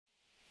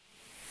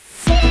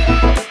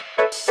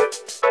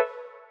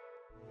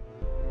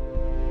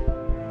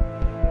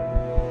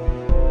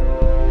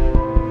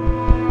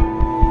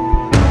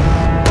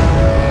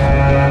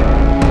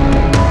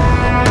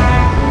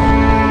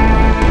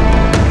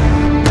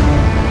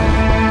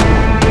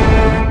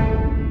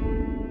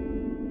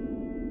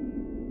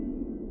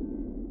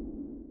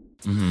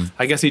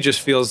I guess he just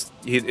feels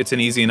it's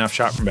an easy enough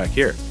shot from back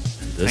here.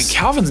 And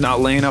Calvin's not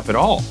laying up at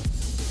all.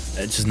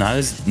 It's just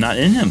not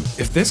in him.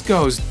 If this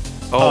goes,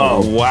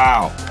 oh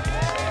wow,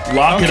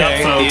 lock it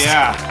up, folks.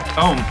 Yeah.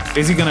 Oh,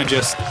 is he gonna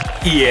just?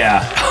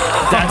 Yeah,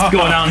 that's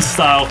going out in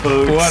style,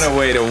 folks. What a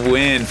way to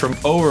win from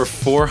over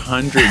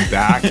 400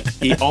 back.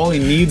 All he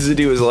needs to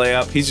do is lay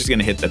up. He's just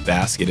gonna hit the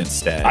basket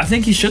instead. I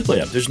think he should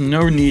lay up. There's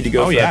no need to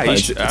go for that play.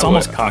 It's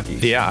almost cocky.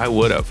 Yeah, I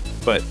would have,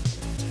 but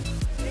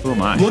who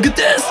am I? Look at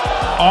this!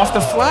 Off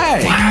the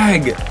flag.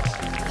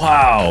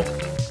 Wow.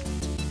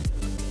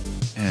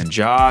 And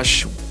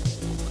Josh,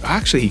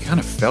 actually, he kind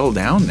of fell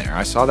down there.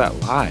 I saw that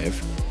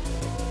live.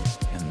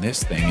 And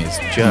this thing is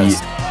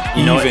just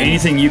You know,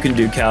 anything you can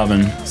do,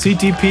 Calvin.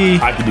 CTP.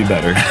 I can do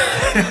better.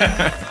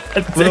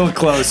 A little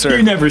closer.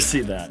 You never see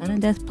that. Sudden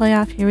death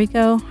playoff. Here we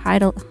go. High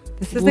to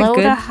low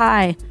to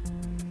high.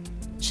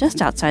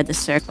 Just outside the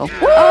circle.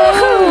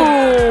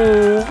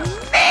 Oh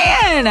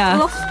man!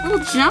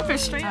 Little jumper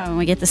straight. Oh, and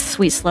we get the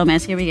sweet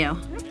SloMez. Here we go.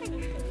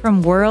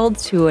 From world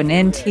to an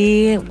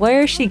NT.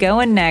 Where is she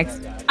going next?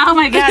 Oh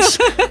my gosh!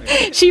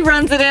 She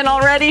runs it in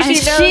already.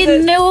 She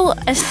knew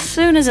as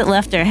soon as it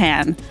left her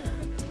hand.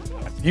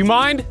 You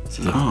mind?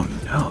 Oh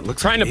no! It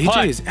looks Trying like to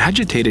putt. AJ is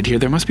agitated here.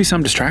 There must be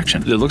some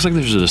distraction. It looks like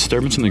there's a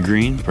disturbance in the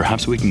green.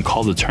 Perhaps we can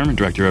call the tournament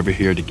director over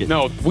here to get.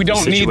 No, we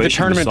don't need the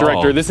tournament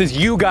director. This is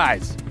you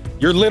guys.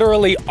 You're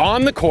literally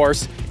on the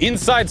course,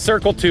 inside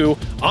circle 2,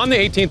 on the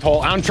 18th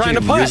hole. I'm trying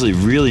to putt. Grizzly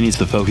really needs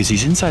to focus.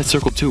 He's inside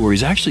circle 2, where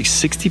he's actually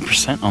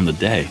 60% on the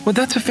day. Well,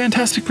 that's a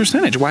fantastic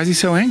percentage. Why is he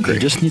so angry? He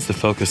just needs to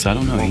focus. I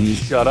don't know.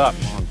 Shut up.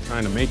 I'm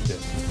trying to make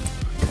this.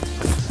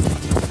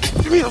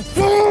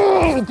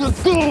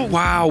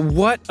 Wow,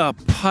 what a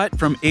putt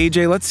from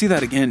AJ. Let's see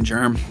that again,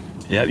 Germ.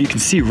 Yeah, you can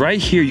see right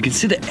here, you can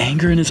see the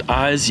anger in his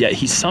eyes, yet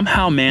he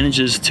somehow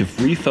manages to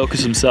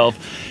refocus himself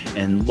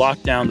and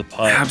lock down the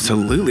putt.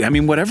 Absolutely. I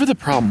mean, whatever the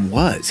problem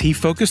was, he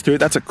focused through it.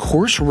 That's a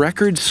course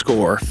record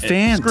score.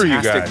 Fantastic. Screw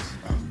you guys.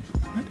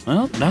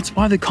 Well, that's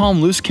why they call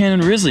him Loose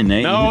Cannon Risley,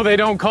 Nate. No, they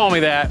don't call me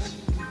that.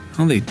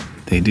 Well,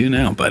 they do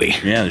now, buddy.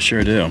 Yeah, they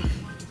sure do.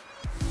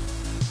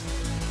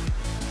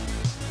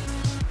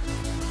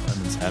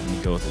 Lemon's having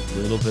to go with a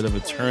little bit of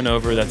a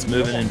turnover. That's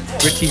moving in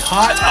pretty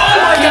hot. Oh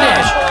my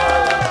gosh!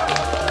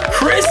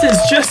 Chris has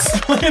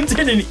just slammed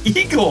in an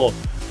eagle.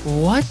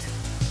 What?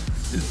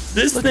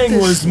 This thing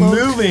was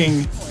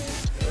moving.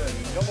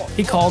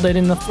 He called it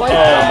in the flight.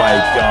 Oh my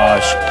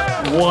gosh.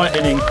 What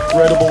an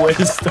incredible way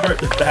to start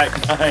the back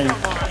nine.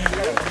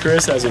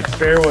 Chris has a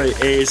fairway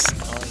ace.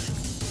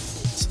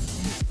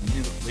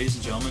 Ladies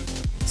and gentlemen,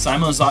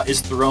 Simon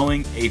is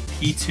throwing a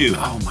P2.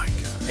 Oh my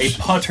gosh. A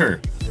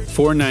putter.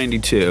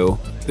 492.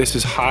 This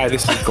is high.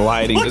 This is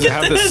gliding. Does it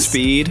have the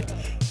speed?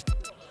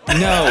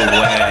 No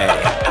way.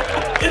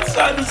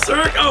 Inside the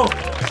circle.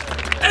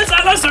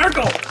 Inside the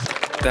circle.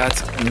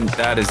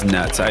 That is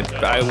nuts.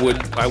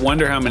 I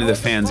wonder how many of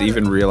the fans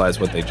even realize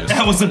what they just.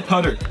 That was a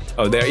putter.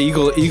 Oh, their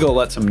eagle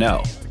lets them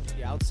know.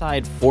 The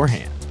outside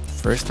forehand.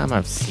 First time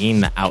I've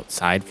seen the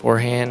outside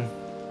forehand,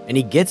 and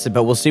he gets it.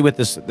 But we'll see what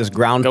this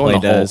ground play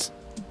does.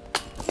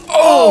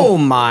 Oh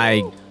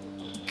my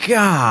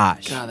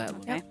gosh! God, that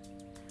okay.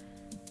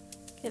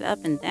 Get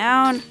up and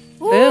down.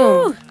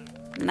 Boom!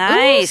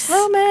 Nice. Ooh,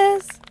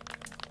 SloMez.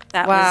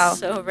 That was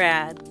so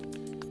rad.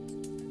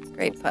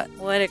 Great putt.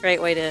 What a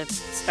great way to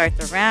start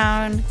the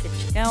round. Get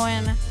you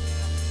going.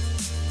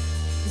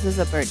 This is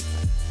a birdie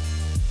putt.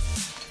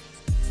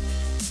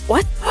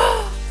 What?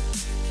 Oh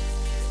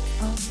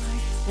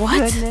my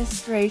What?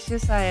 goodness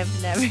gracious! I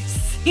have never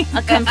seen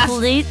A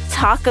complete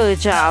taco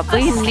job.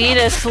 We need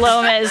a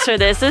SloMez for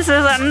this. This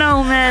is a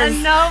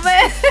NoMez.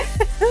 NoMez.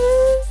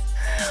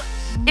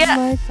 Yeah. Oh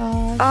my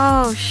god.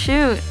 Oh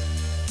shoot.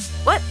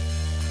 What?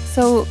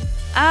 So.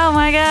 Oh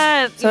my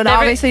god. So it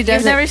obviously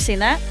doesn't. You've never seen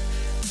that?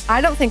 I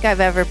don't think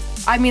I've ever.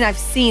 I mean, I've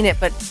seen it,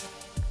 but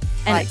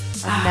like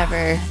I've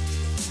never. Kind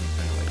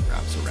of like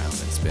wraps around and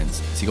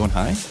spins. Is he going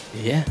high?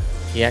 Yeah,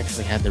 he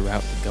actually had the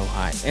route to go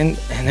high. And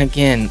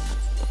again,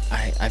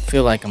 I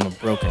feel like I'm a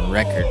broken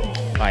record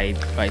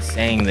by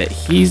saying that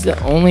he's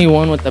the only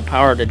one with the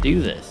power to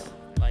do this.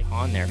 Like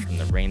on there from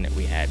the rain that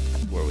we had,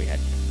 where we had.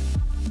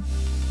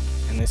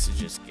 And this is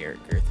just Garrett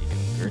Girthy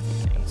doing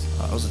Girthy things.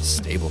 Oh, that was a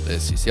stable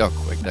disc. You see how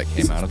quick that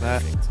came out of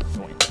that?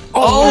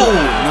 Oh!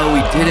 No,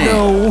 he didn't.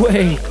 No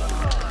way.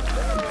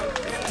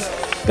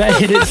 That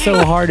hit it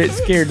so hard it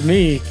scared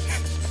me.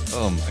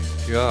 Oh my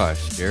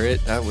gosh,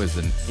 Garrett. That was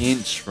an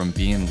inch from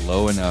being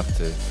low enough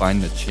to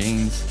find the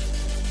chains.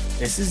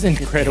 This is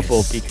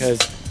incredible because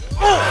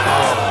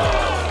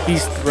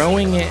he's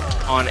throwing it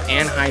on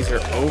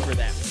Anheuser over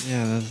that.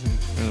 Yeah, that's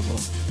incredible.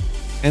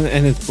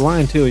 And it's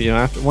blind too, you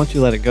know, once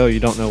you let it go,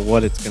 you don't know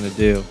what it's gonna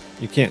do.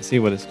 You can't see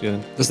what it's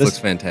doing. This looks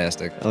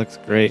fantastic. That looks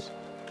great.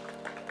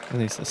 It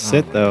needs to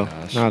sit though,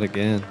 not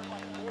again.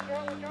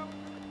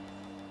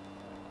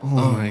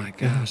 Oh my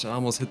gosh, I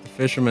almost hit the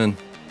fisherman.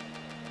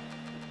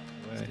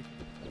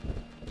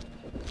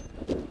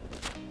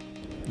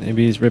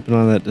 Maybe he's ripping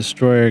on that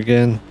destroyer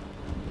again.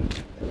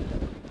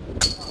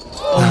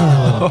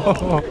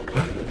 Oh.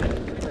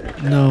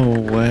 No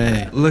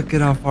way. Look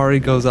at how far he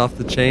goes off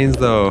the chains,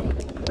 though.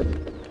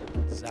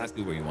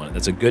 Exactly where you want it.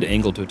 That's a good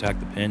angle to attack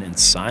the pin. And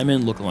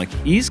Simon looking like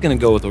he's going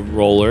to go with a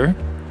roller.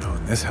 Oh,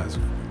 and this has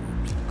a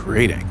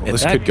great angle. If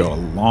This that- could go a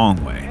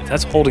long way. If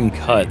that's holding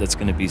cut, that's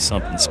going to be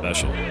something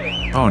special.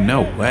 Oh,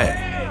 no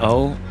way.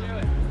 Oh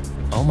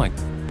my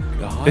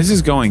God. This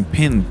is going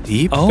pin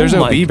deep. Oh There's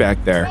my- OB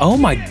back there. Oh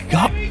my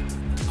God.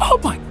 Oh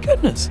my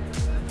goodness.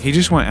 He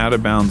just went out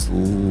of bounds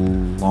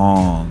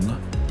long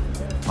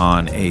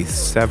on a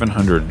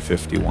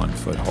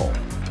 751-foot hole.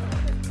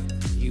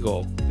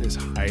 Eagle, this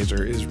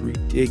hyzer is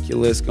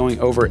ridiculous, going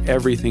over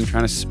everything,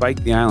 trying to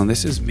spike the island.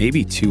 This is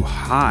maybe too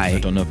high. I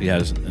don't know if he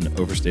has an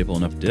overstable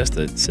enough disc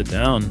to sit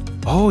down.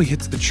 Oh, he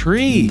hits the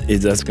tree.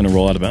 That's going to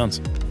roll out of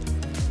bounds.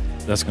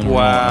 That's going to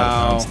roll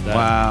out of bounds.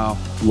 Wow.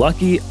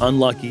 Lucky,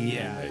 unlucky.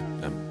 Yeah.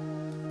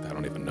 I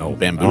don't even know.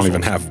 I don't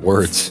even have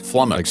words.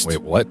 Flummoxed. Like,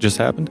 wait, what just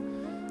happened?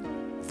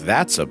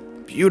 That's a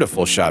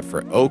beautiful shot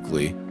for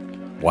Oakley.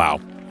 Wow.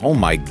 Oh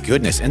my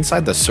goodness.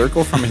 Inside the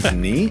circle from his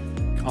knee?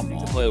 Come on.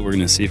 The play that we're going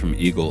to see from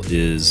Eagle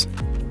is,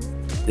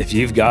 if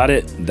you've got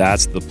it,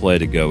 that's the play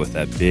to go with.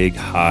 That big,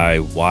 high,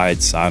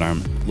 wide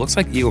sidearm. Looks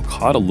like Eagle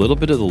caught a little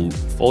bit of the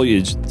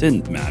foliage.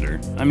 Didn't matter.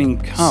 I mean,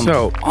 come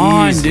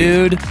on, easy.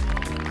 dude.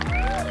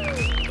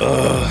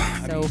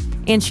 So,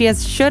 and she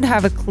should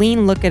have a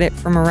clean look at it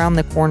from around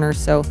the corner.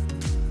 So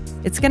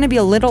it's going to be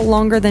a little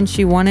longer than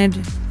she wanted,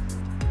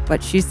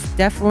 but she's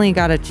definitely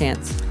got a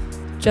chance.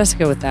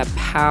 Jessica with that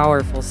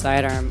powerful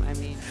sidearm. I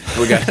mean,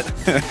 We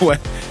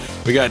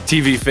got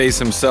TV face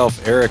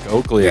himself, Eric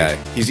Oakley. Yeah.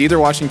 He's either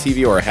watching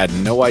TV or had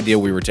no idea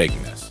we were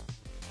taking this.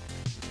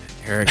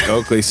 Eric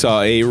Oakley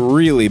saw a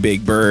really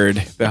big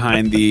bird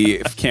behind the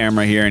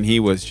camera here, and he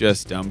was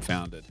just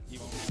dumbfounded.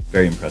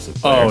 Very impressive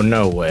player. Oh,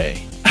 no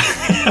way.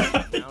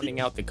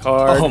 Rounding out the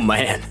card. Oh,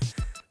 man.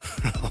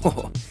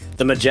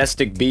 The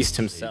majestic beast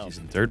himself. He's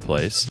in third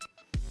place.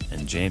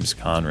 And James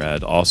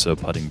Conrad also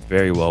putting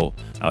very well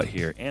out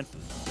here. And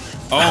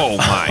Oh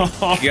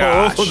my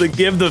gosh. to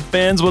give the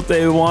fans what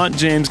they want,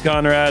 James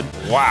Conrad.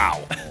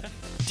 Wow.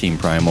 Team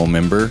Primal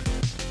member,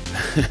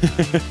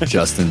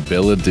 Justin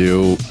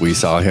Billadou. We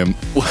saw him.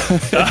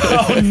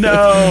 Oh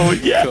no!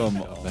 Yeah.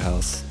 Come on, the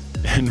house.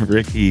 And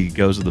Ricky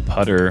goes with the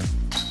putter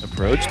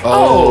approach.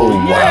 Oh,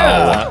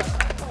 yeah.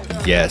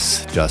 wow.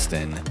 Yes,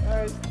 Justin.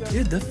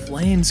 Dude, the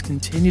flames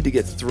continue to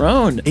get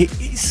thrown.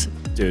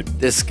 Dude,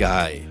 This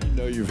guy. I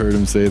know you've heard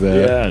him say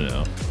that. yeah, I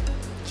know.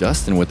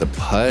 Justin with the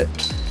putt.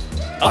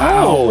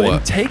 Oh, Wow.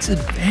 and takes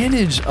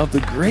advantage of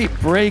the great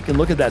break. And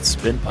look at that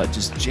spin putt,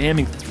 just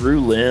jamming through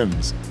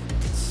limbs.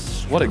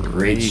 What a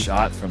great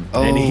shot from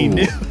and he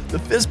knew the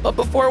fist bump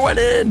before it went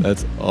in.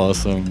 That's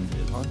awesome.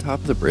 On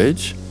top of the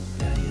bridge?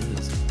 Yeah, he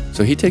is.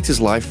 So he takes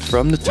his life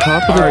from the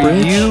top of the Are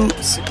bridge? you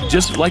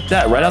just like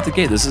that, right out the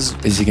gate? This is.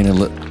 Is he going to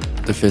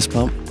let the fist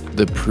pump?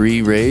 The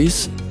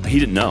pre-raise? He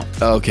didn't know.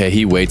 Okay,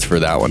 he waits for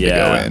that one to go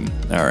Yeah. in.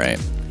 All right.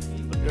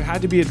 There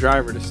had to be a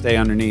driver to stay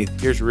underneath.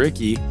 Here's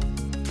Ricky.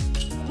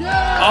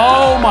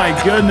 Oh my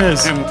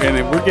goodness. And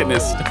we're getting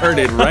it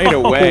started right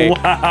away.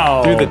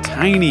 Wow. Through the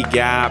tiny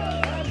gap.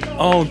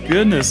 Oh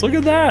goodness, look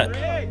at that.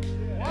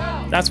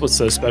 That's what's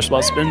so special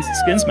about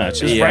skins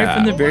matches, right Yeah.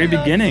 from the very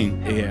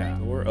beginning. Yeah.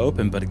 Door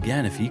open, but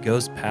again, if he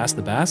goes past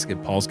the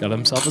basket, Paul's got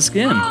himself a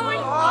skin.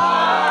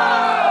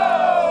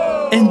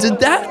 And did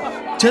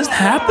that just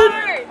happen?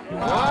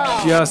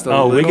 Just a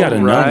Oh, we little got a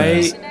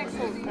right. NoMez.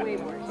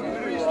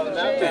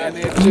 And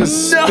it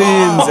just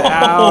spins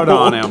out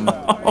on him.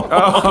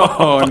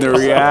 Oh, and the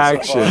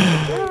reaction.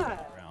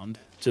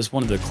 Just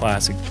one of the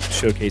classic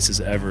showcases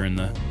ever in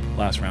the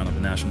last round of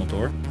the national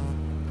tour.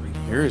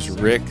 Here's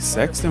Rick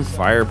Sexton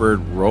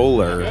Firebird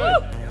Roller.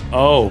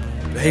 Oh,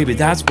 baby,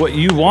 that's what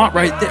you want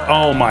right there.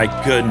 Oh my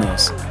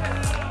goodness.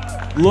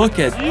 Look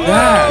at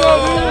that.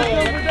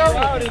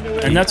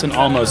 And that's an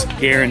almost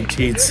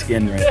guaranteed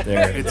skin right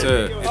there. It's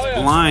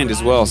blind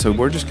as well, so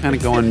we're just kind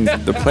of going.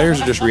 The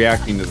players are just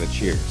reacting to the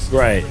cheers.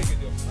 Right.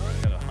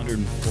 Got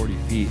 140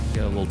 feet.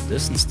 Got a little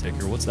distance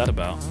ticker. What's that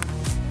about?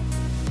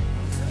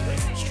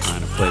 Just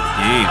trying to play the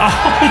game. Oh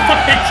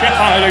my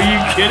God! Are you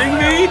kidding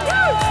me?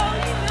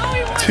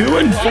 2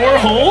 and 4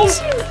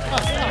 holes?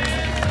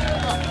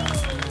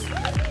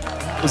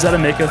 Was that a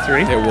Mako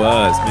 3? It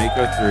was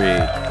Mako 3.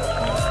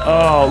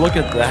 Oh, look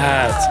at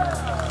that.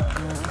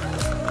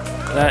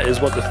 That is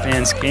what the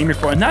fans came here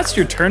for. And that's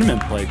your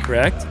tournament play,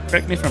 correct?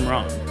 Correct me if I'm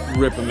wrong.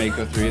 Rip a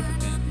Mako 3 at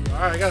the end. All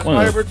right, I got a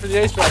Firebird for the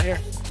ace right here.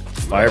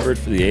 Firebird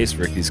for the ace,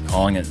 Ricky's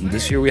calling it. And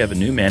this year we have a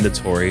new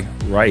mandatory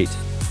right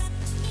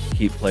to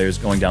keep players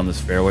going down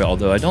this fairway,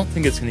 although I don't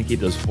think it's going to keep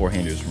those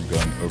forehanders from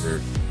going over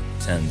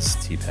 10's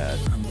tee pad.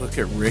 Look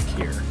at Rick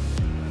here.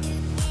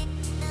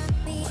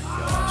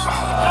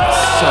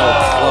 So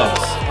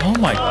close. Oh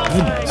my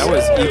goodness. That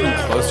was even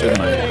closer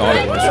than I thought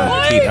it was from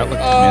the tee. That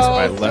looked missed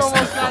by less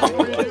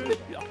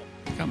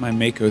than Got my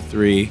Mako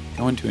 3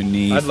 going to a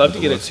knee. I'd love to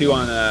get a 2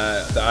 on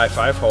the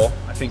I-5 hole.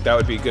 I think that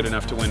would be good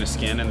enough to win a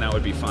skin, and that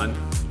would be fun.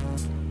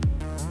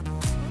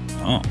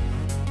 Oh.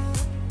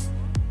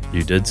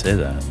 You did say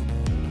that.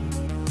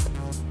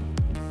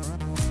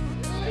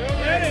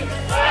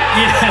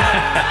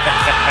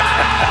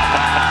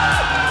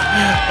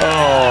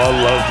 I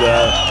love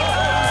that.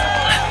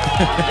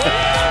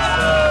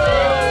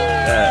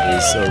 That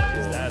is so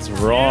cool. That's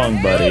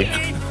wrong, buddy.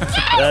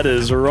 That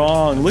is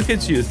wrong. Look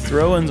at you,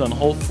 throw-ins on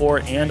hole 4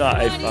 and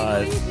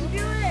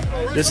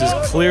I-5. This is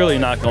clearly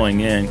not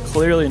going in.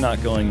 Clearly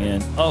not going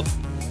in. Oh,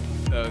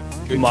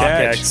 good Mach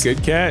catch. X.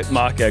 Good catch.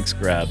 Mach X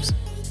grabs.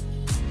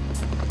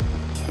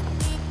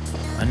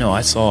 I know.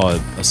 I saw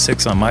a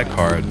 6 on my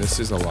card. This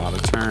is a lot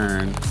of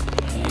turn.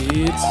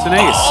 It's an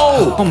ace.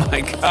 Oh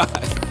my god.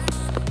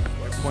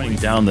 Pointing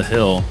down the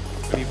hill.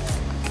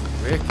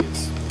 Rick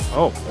is.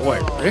 Oh boy,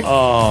 Rick.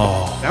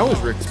 Oh, that was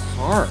Rick's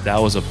par. That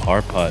was a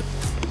par putt.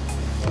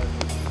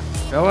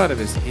 Fell out of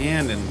his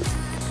hand and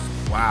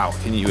wow.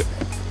 Can you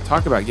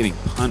talk about getting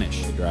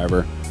punished,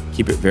 driver?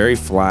 Keep it very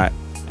flat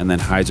and then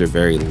hyzer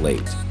very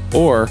late.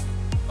 Or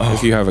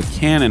if you have a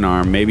cannon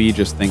arm, maybe you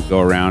just think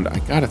go around. I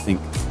gotta think.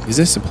 Is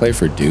this a play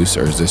for deuce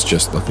or is this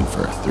just looking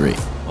for a 3?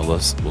 Well,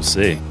 we'll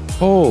see.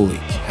 Holy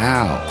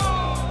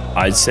cow.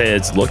 I'd say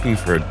it's looking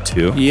for a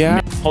 2. Yeah.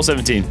 Hole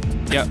 17.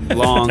 Yep.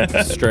 Long,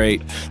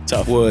 straight,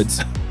 tough.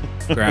 Woods,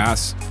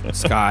 grass,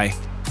 sky,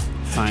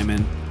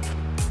 Simon,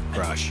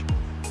 crush.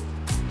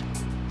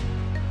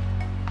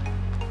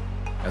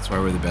 That's why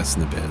we're the best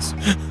in the biz.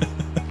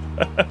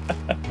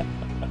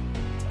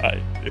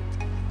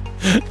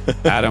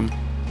 Adam,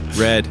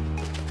 red,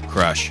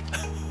 crush.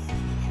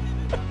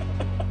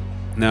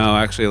 No,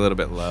 actually a little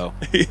bit low.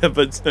 Yeah,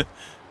 but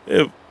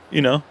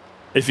you know,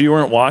 if you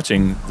weren't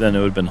watching, then it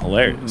would have been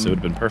hilarious. It would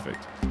have been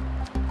perfect.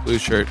 Blue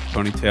shirt,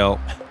 ponytail,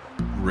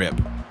 rip.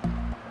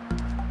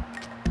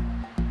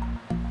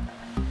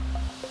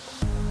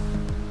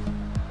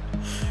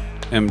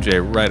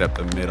 MJ right up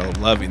the middle,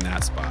 loving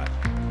that spot.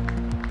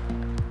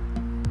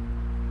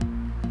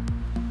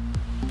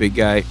 Big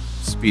guy,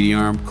 speedy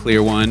arm,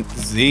 clear one,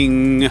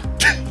 zing.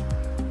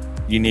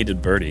 You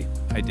needed birdie.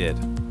 I did.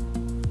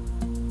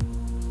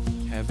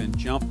 Kevin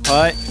jump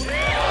putt.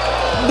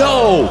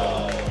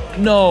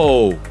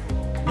 No,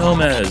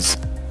 NoMez.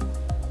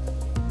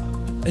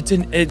 It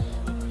didn't. It.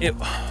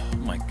 Oh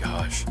my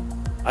gosh!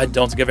 I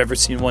don't think I've ever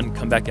seen one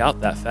come back out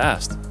that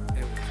fast.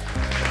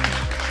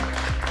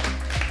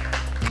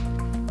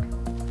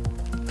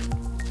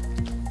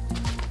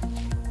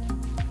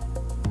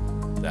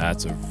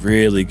 That's a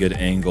really good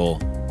angle.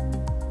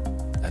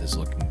 That is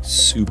looking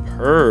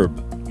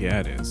superb. Yeah,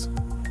 it is.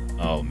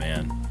 Oh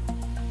man.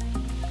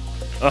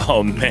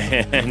 Oh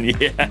man,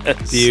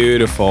 yes.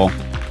 Beautiful.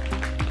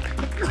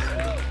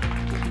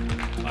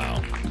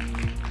 Wow.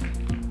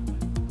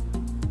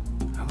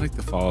 I like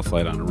the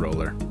FollowFlight on a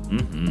roller.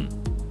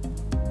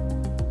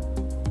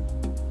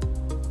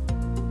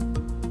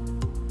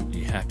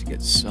 You have to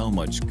get so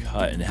much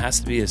cut, and it has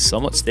to be a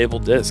somewhat stable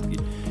disc.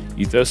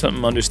 You throw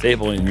something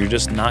understable, and you're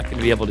just not going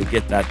to be able to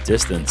get that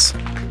distance.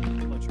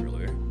 Much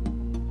earlier.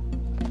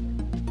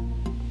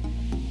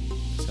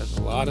 This has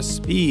a lot of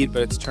speed,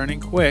 but it's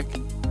turning quick.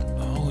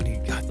 Oh, and he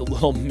got the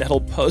little metal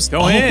post.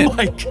 Go in. Oh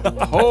my god!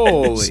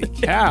 Holy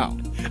cow!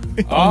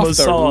 Off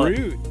the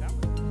root.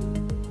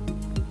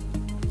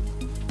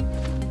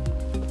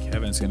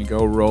 Kevin's gonna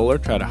go roller,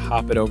 try to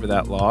hop it over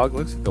that log.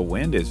 Looks like the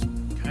wind is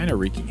kind of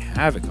wreaking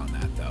havoc on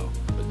that, though.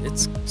 But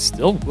it's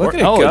still. Look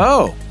at it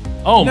go!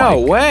 Oh my!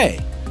 No way!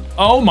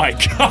 Oh my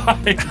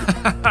god!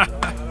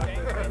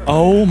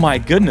 Oh my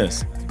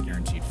goodness!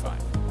 Guaranteed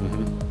 5.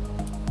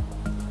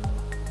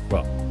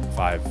 Well,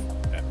 5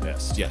 at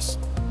best. Yes.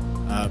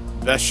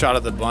 Best shot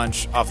of the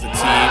bunch off the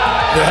tee.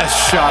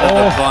 Best shot of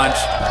the bunch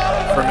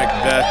for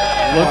Macbeth.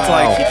 Looked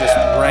like he just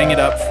rang it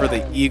up for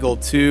the eagle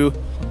too.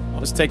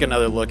 Let's take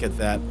another look at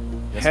that.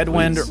 Yes,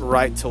 Headwind please.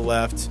 right to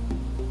left.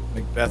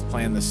 Macbeth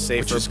playing the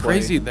safer Which is play.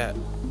 crazy that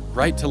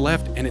right to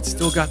left, and it's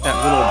still got that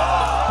little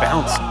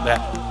bounce, that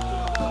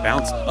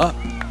bounce up.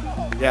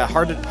 Yeah,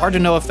 hard to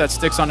know if that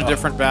sticks on a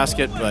different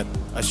basket, but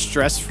a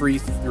stress-free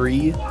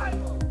 3.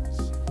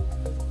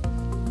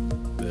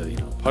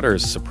 The putter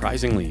is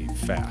surprisingly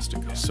fast.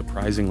 It goes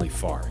surprisingly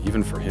far,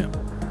 even for him.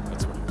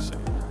 That's what I'm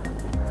saying.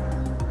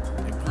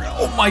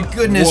 Oh my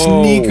goodness,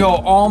 Whoa. Nico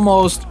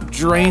almost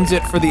drains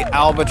it for the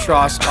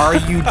albatross. Are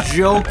you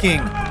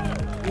joking?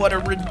 What a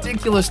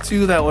ridiculous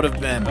 2 that would have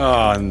been.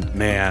 Oh,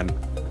 man.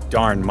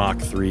 Darn Mach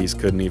 3s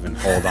couldn't even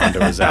hold on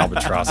to his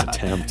albatross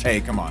attempt.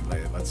 Hey, come on,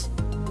 let's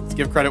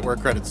give credit where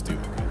credit's due.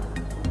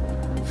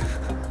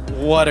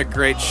 What a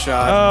great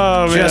shot.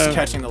 Oh, just man.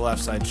 catching the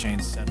left side chain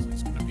set.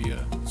 It's going to be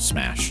a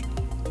smash.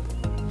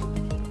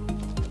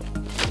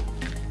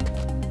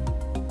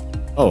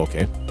 Oh,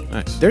 okay.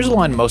 Nice. There's a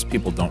line most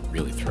people don't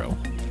really throw.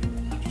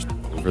 Just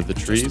over the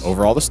trees? Just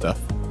over all the stuff.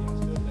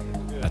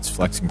 That's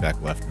flexing back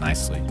left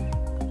nicely.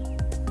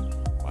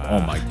 Wow.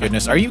 Oh my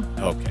goodness. Are you?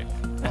 Okay.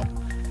 Well,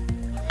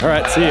 all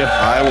right, see ya.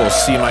 I will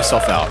see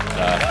myself out.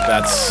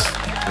 That's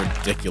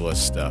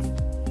ridiculous stuff.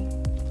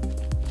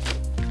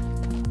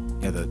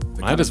 Yeah, the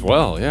Might as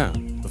well, yeah.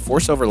 The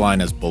force over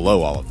line is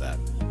below all of that.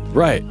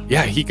 Right.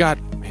 Yeah, he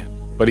got, man,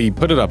 but he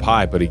put it up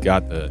high, but he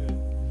got the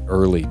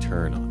early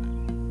turn on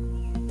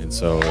it. And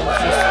so it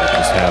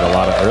just had a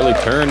lot of early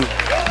turn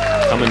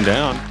coming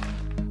down.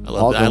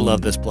 I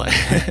love this play.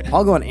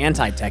 I'll go an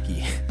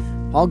anti-techie.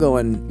 Paul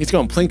going. He's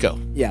going Plinko.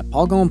 Yeah,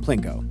 Paul going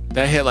Plinko.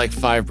 That hit like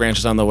 5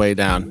 branches on the way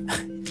down.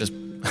 Just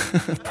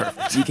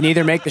perfect. You can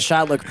either make the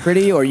shot look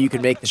pretty or you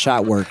can make the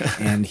shot work,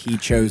 and he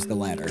chose the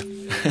latter.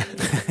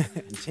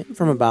 Tim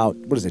from about,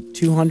 what is it,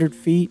 200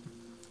 feet?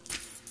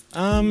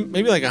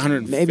 Maybe like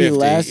 150. Maybe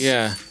less.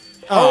 Yeah.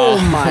 Oh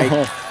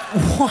my.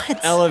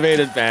 What?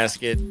 Elevated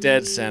basket,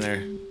 dead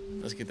center.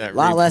 Let's get that A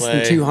lot less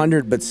than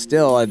 200, but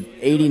still an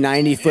 80,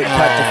 90-foot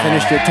putt to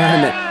finish your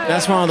tournament.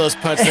 That's one of those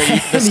putts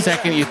that the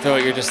second you throw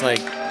it, you're just like,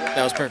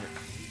 that was perfect.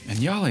 And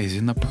Yale's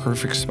in the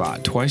perfect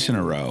spot twice in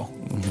a row.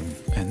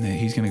 And then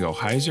he's going to go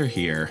hyzer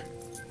here.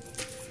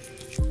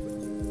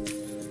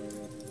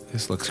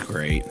 This looks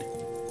great.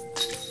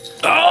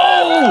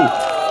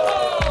 Oh!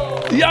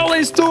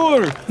 Yale's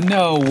Tour!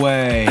 No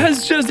way.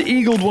 Has just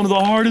eagled one of the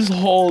hardest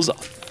holes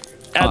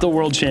at the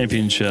World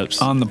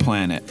Championships. On the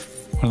planet.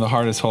 One of the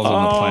hardest holes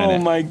on the planet.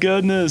 Oh my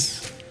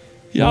goodness.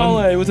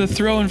 Yale with a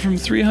throw-in from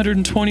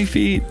 320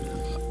 feet.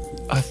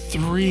 A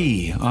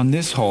 3 on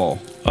this hole.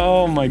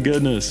 Oh my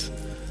goodness.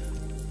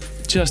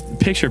 Just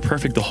picture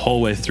perfect the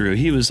whole way through.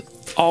 He was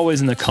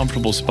always in the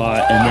comfortable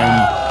spot, and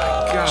then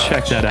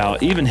check that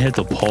out. Even hit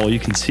the pole. You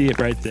can see it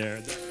right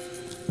there.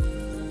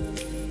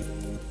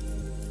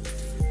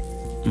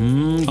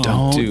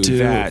 Don't do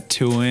that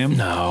to him.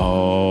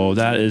 No,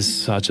 that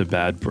is such a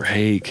bad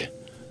break.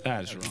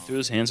 That is wrong. He threw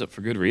his hands up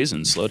for good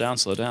reason. Slow down,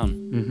 slow down.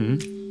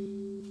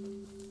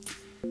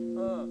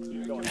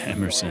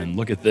 Emerson,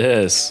 look at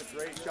this.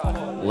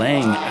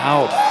 Laying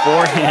out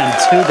forehand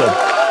to the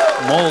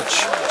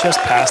mulch. Just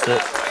past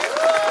it.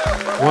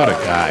 What a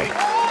guy.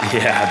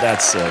 Yeah,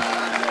 that's sick.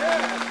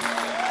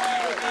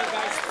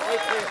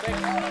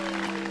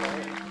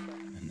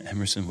 And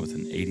Emerson with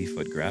an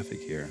 80-foot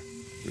graphic here.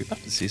 Are we about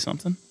to see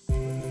something?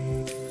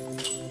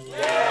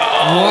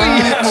 Oh,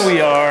 yeah, we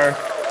are.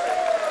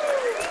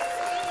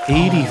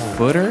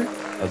 80-footer?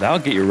 Oh, that'll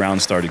get your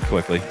round started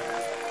quickly.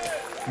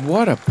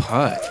 What a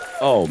putt.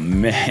 Oh,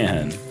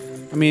 man.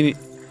 I mean,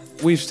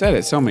 we've said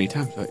it so many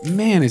times, but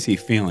man, is he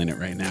feeling it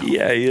right now.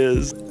 Yeah, he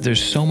is.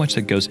 There's so much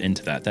that goes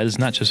into that. That is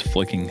not just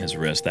flicking his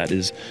wrist. That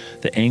is,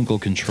 the angle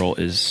control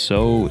is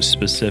so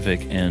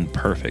specific and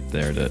perfect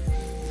there.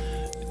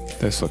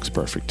 This looks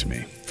perfect to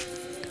me.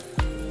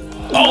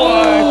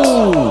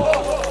 Oh!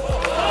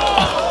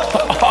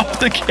 Off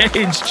the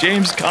cage,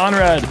 James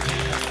Conrad.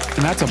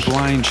 And that's a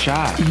blind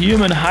shot.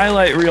 Human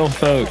highlight reel,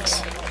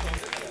 folks.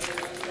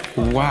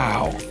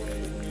 Wow.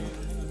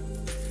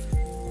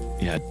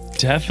 Yeah,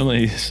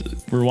 definitely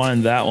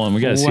rewind that one. We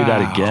got to see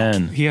that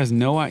again. He has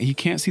he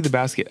can't see the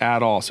basket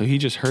at all. So he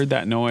just heard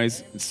that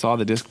noise, saw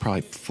the disc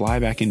probably fly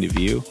back into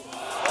view.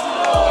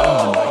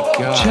 Oh my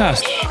gosh.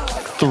 Just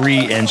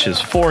 3 inches,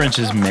 4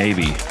 inches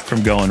maybe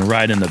from going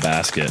right in the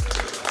basket.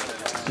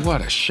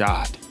 What a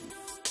shot.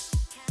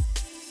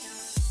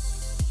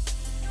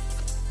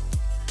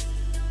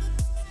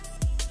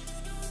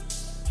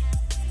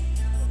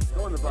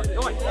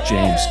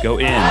 James, go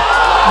in.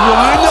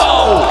 What?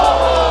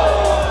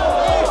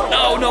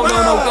 No!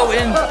 No, go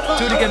in.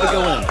 Do it again, but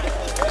go in.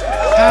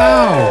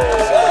 How?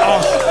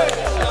 Oh.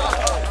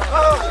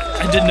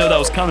 I didn't know that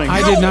was coming.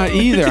 I did not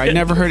either. I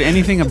never heard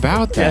anything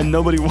about that. Yeah,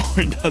 nobody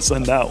warned us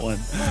on that one.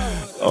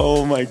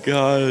 Oh my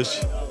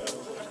gosh.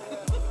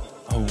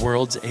 A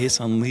world's ace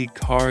on league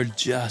card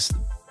just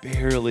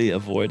barely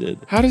avoided.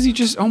 How does he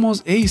just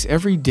almost ace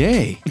every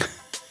day?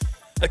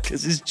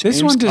 Because he's James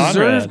This one deserved.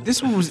 Conrad.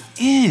 This one was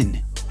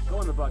in. Go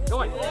in the bucket.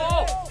 Go in.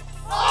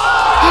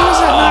 How is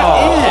that not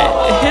in?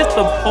 It hit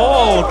the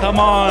pole. Come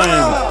on.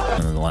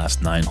 In the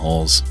last 9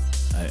 holes.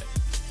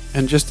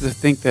 And just to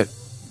think that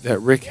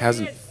Rick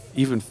hasn't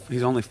even,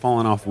 he's only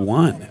fallen off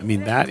 1. I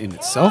mean, that in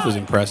itself is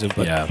impressive,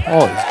 but yeah.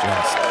 Paul is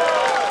just,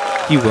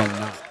 he will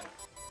not.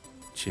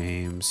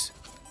 James.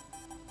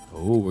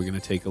 Oh, we're going to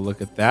take a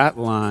look at that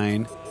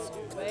line.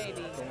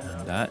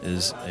 And that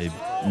is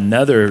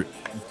another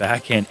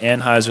backhand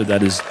Anheuser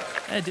that is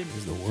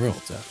the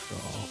world's after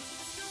all.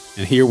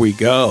 And here we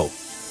go.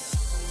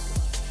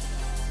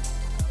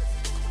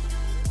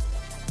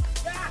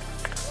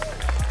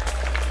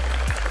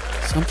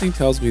 Something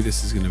tells me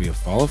this is going to be a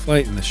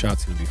FollowFlight and the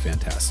shot's going to be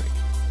fantastic.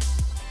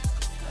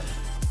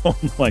 Oh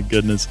my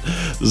goodness.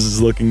 This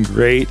is looking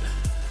great.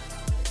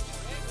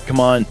 Come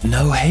on.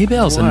 No hay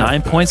bales. A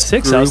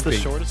 9.6. That was the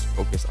shortest.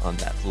 Focus on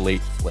that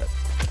late flip.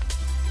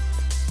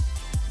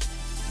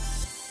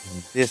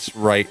 And this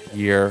right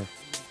here.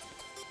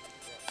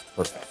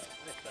 Perfect.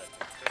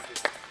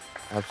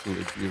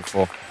 Absolutely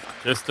beautiful.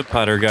 Just a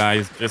putter,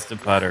 guys. Just a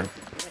putter.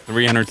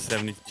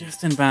 370.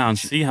 Just in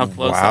bounds. See how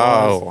close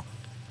that was?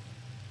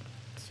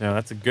 So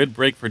that's a good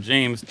break for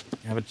James.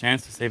 You have a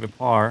chance to save a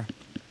par.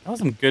 That was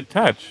some good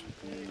touch.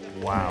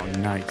 Wow,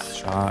 nice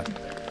shot.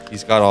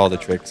 He's got all the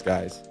tricks,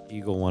 guys.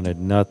 Eagle wanted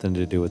nothing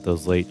to do with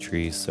those late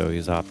trees, so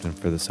he's opting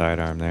for the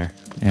sidearm there.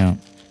 Yeah.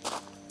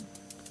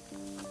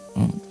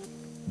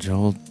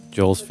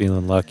 Joel's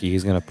feeling lucky.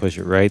 He's going to push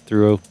it right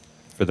through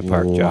for the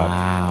park job.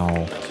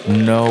 Wow.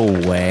 No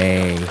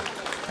way.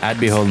 I'd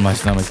be holding my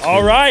stomach too.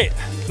 All right.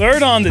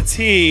 3rd on the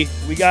tee.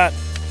 We got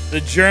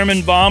the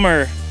German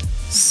bomber,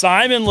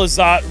 Simon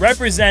Lizotte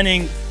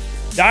representing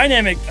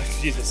dynamic.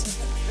 Jesus.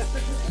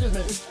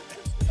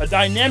 A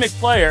dynamic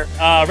player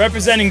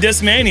representing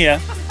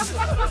Discmania.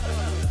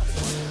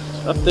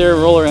 Up there,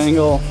 roller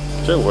angle.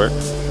 Should work.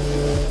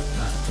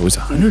 It was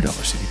 $100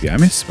 CTP. I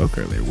misspoke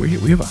earlier.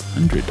 We have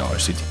 $100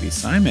 CTP.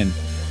 Simon,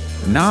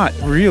 not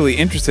really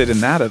interested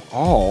in that at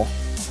all.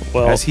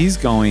 Well, as he's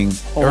going,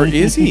 or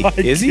is he?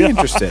 Is he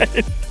interested?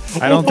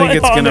 I don't think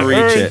it's going to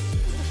reach it.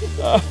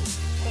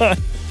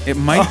 It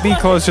might be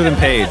closer than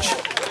Paige.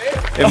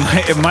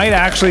 It might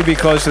actually be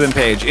closer than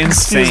Paige. Insane.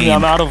 Excuse me,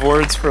 I'm out of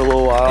words for a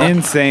little while.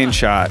 Insane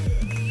shot.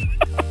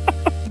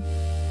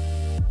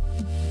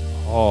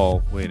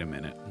 Oh, wait a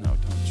minute. No,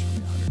 don't show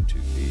me 102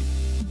 feet.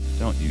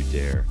 Don't you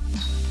dare.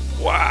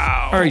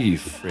 Wow. Are you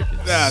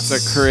freaking? That's a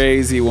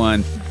crazy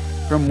one.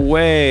 From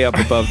way up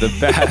above the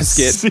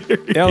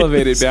basket.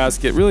 Elevated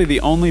basket. Really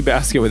the only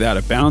basket without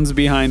a bounds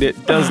behind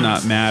it. Does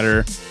not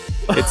matter.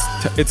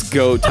 It's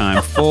go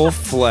time. Full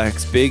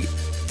flex. Big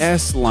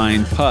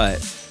S-line putt.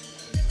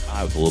 I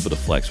have a little bit of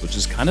flex, which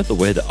is kind of the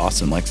way that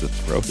Austin likes to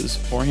throw his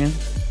forehand.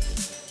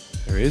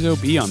 There is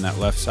OB on that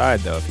left side,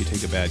 though, if you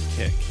take a bad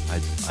kick.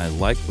 I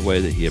like the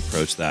way that he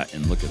approached that,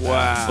 and look at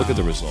that. Look at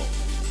the result.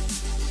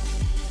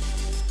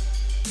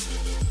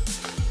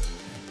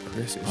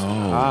 Chris is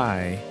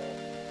high.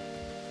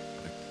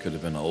 It could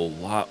have been a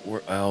lot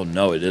worse. Oh,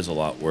 no, it is a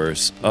lot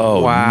worse.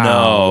 Oh, wow.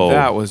 no.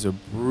 That was a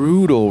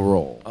brutal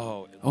roll.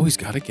 Oh, he's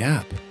got a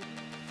gap.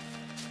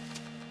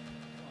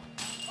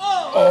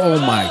 Oh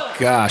my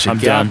gosh, a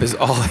gap is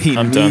all he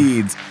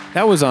needs.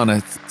 That was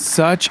on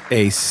such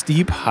a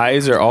steep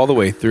hyzer all the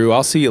way through.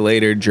 I'll see you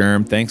later,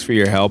 Germ. Thanks for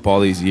your help all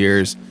these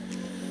years.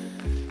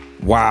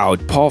 Wow,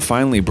 Paul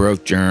finally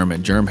broke Germ,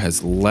 and Germ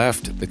has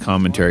left the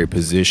commentary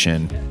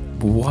position.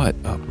 What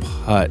a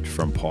putt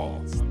from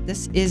Paul.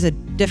 This is a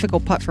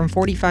difficult putt from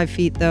 45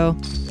 feet, though.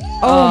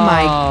 Oh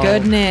my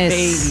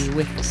goodness. Baby,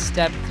 with the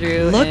step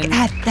through. Look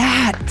at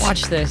that.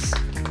 Watch this.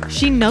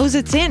 She knows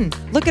it's in.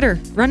 Look at her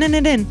running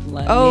it in.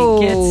 Let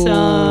me get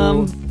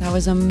some. That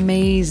was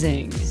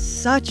amazing.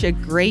 Such a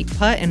great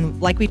putt.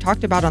 And like we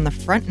talked about on the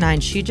front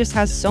nine, she just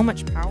has so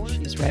much power.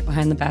 She's right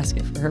behind the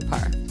basket for her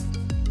par.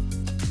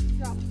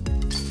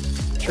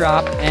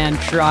 Drop and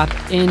drop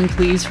in,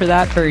 please, for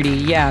that birdie.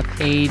 Yeah,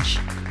 Paige.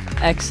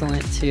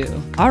 Excellent,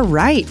 too. All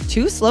right.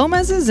 2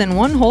 SloMez's in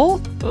one hole.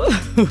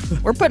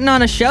 We're putting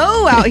on a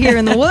show out here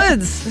in the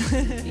woods.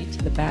 Feet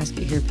to the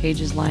basket here.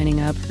 Paige is lining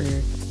up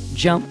her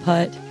jump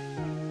putt.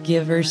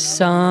 Give her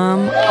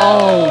some.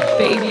 Oh,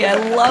 baby, I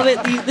love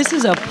it. This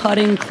is a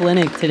putting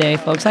clinic today,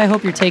 folks. I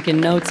hope you're taking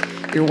notes.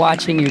 You're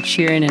watching, you're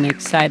cheering, and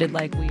excited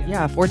like we are.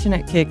 Yeah,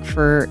 fortunate kick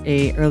for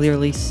a early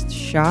release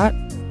shot.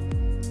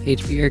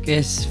 Paige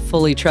Bjerkes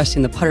fully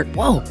trusting the putter.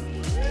 Whoa.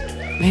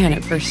 Man,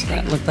 at first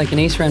that looked like an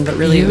ace run, but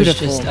really it was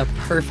just a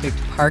perfect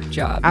park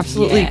job.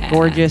 Absolutely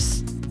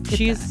gorgeous.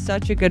 She's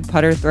such a good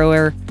putter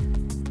thrower.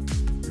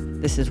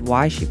 This is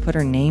why she put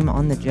her name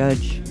on the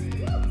judge.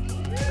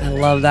 I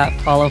love that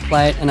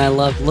FollowFlight, and I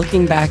love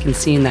looking back and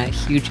seeing that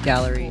huge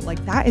gallery.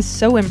 Like, that is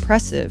so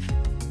impressive.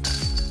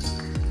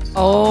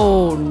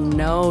 Oh,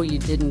 no, you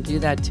didn't do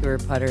that to her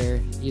putter.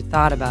 You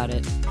thought about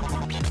it.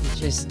 You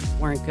just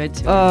weren't good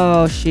to her.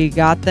 Oh, she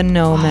got the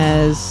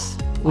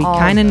NoMez. We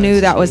kind of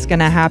knew that was going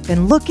to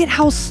happen. Look at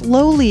how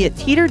slowly it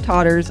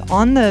teeter-totters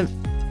on the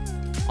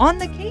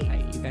cake.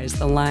 You guys,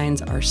 the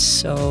lines are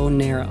so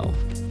narrow.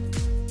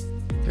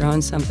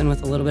 Throwing something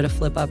with a little bit of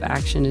flip-up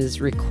action is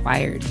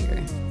required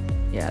here.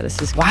 Yeah,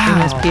 this is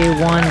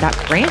PA1. That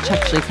branch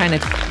actually kind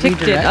of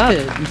ticked it up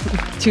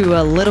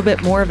to a little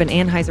bit more of an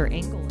Anheuser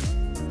angle.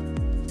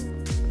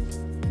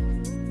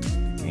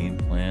 Game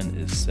plan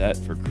is set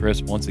for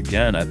Chris once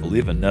again. I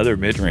believe another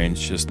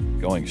mid-range just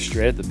going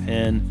straight at the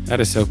pin. That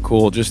is so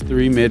cool. Just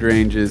 3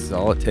 mid-ranges is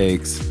all it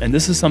takes. And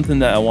this is something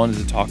that I wanted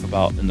to talk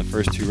about in the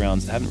first 2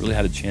 rounds. I haven't really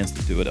had a chance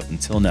to do it up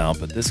until now,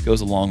 but this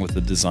goes along with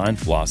the design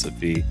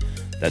philosophy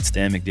that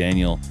Stan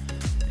McDaniel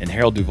and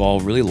Harold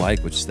Duvall really like,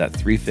 which is that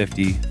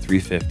 350,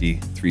 350,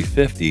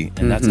 350.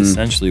 And that's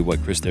essentially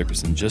what Chris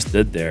Dickerson just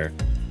did there.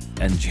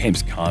 And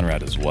James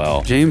Conrad as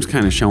well. James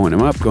kind of showing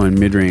him up, going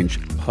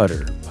mid-range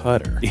putter.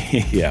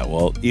 Yeah,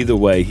 well, either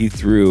way, he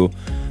threw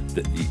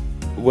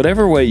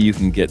whatever way you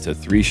can get to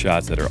 3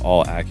 shots that are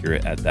all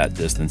accurate at that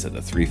distance at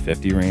the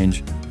 350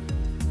 range.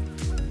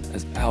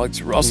 As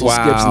Alex Russell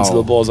skips into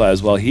the bullseye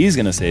as well, he's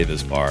going to save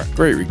his par.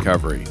 Great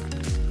recovery.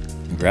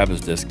 And grab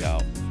his disc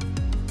out.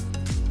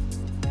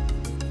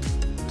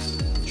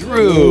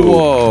 Drew.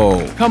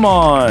 Whoa. Come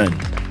on.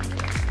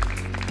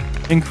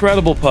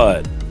 Incredible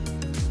putt.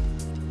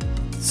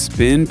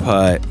 Spin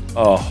putt.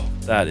 Oh,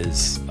 that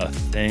is a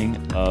thing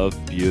of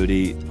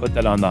beauty. Put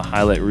that on the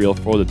highlight reel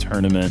for the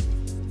tournament.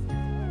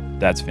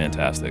 That's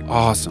fantastic.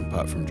 Awesome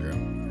putt from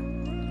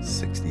Drew.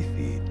 60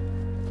 feet.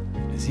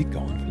 Is he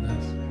going for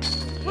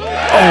this?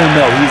 Oh,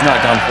 no, he's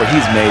not gone for it.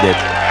 He's made it.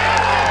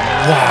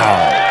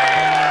 Wow.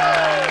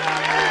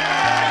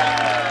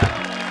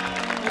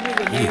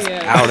 He's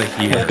out of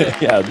here.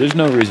 Yeah, there's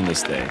no reason to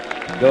stay.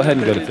 Go ahead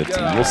and go to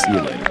 15. We'll see you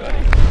later,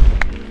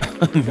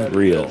 buddy.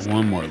 Real.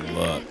 One more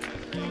look.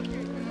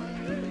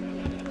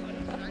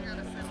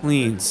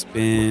 Clean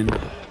spin,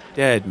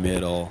 dead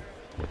middle.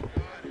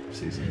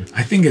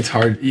 I think it's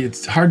hard.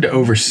 It's hard to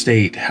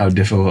overstate how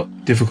difficult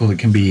it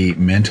can be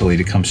mentally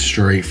to come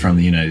straight from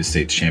the United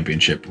States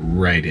Championship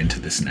right into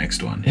this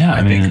next one. Yeah,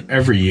 I think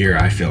every year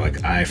I feel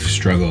like I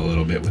struggle a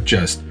little bit with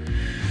just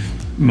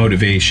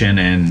motivation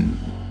and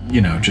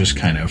just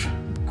kind of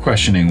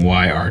questioning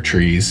why our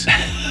trees.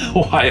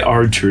 Why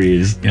our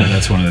trees?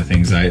 That's one of the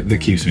things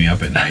that keeps me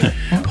up at night.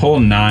 Hole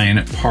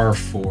 9, par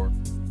 4.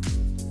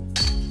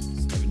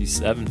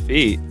 77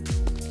 feet.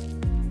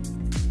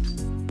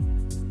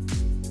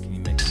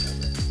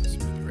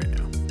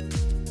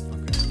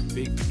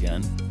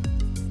 Again.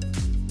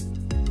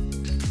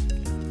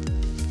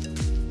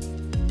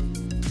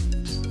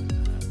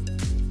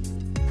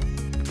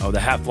 Oh, the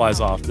hat flies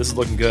off. This is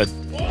looking good.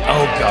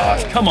 Oh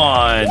gosh, come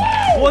on.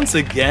 Once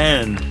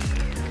again.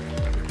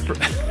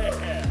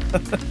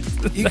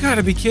 You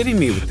gotta be kidding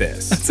me with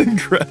this. That's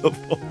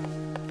incredible.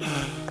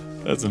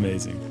 That's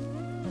amazing.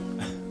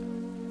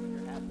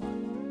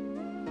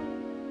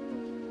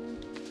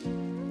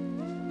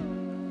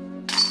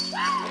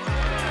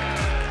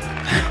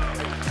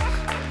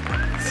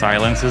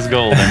 Silence is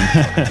golden.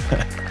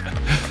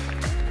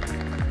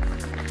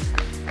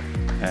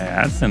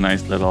 That's a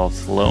nice little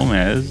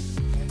SloMez.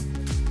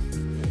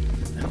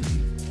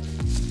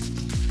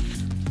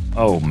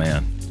 Oh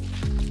man,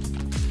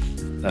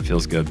 that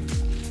feels good.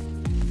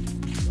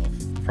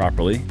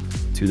 Properly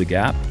to the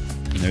gap,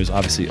 and there's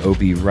obviously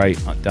OB right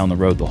down the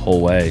road the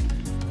whole way.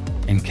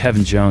 And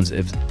Kevin Jones,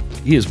 if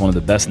he is one of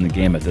the best in the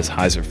game at this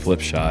hyzer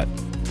flip shot.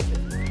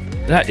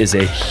 That is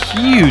a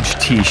huge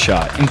tee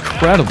shot,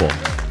 incredible.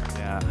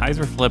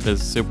 Hyzer flip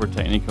is super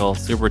technical,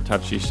 super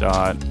touchy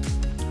shot.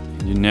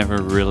 You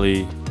never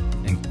really.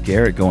 And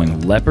Garrett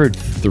going leopard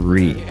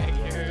 3.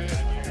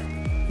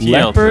 TL3.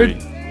 Leopard?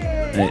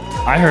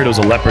 I heard it was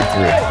a leopard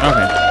 3. Okay.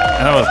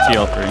 I thought it was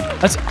TL3.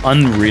 That's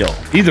unreal.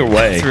 Either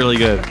way. It's really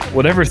good.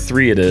 Whatever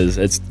 3 it is,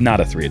 it's not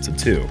a 3, it's a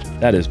 2.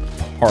 That is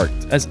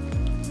parked.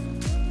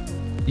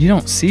 You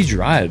don't see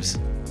drives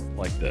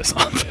like this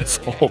on this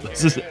hole.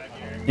 This is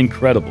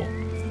incredible.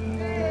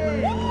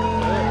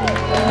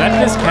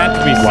 That disc had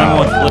to be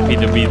somewhat flippy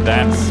to be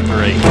that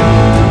straight.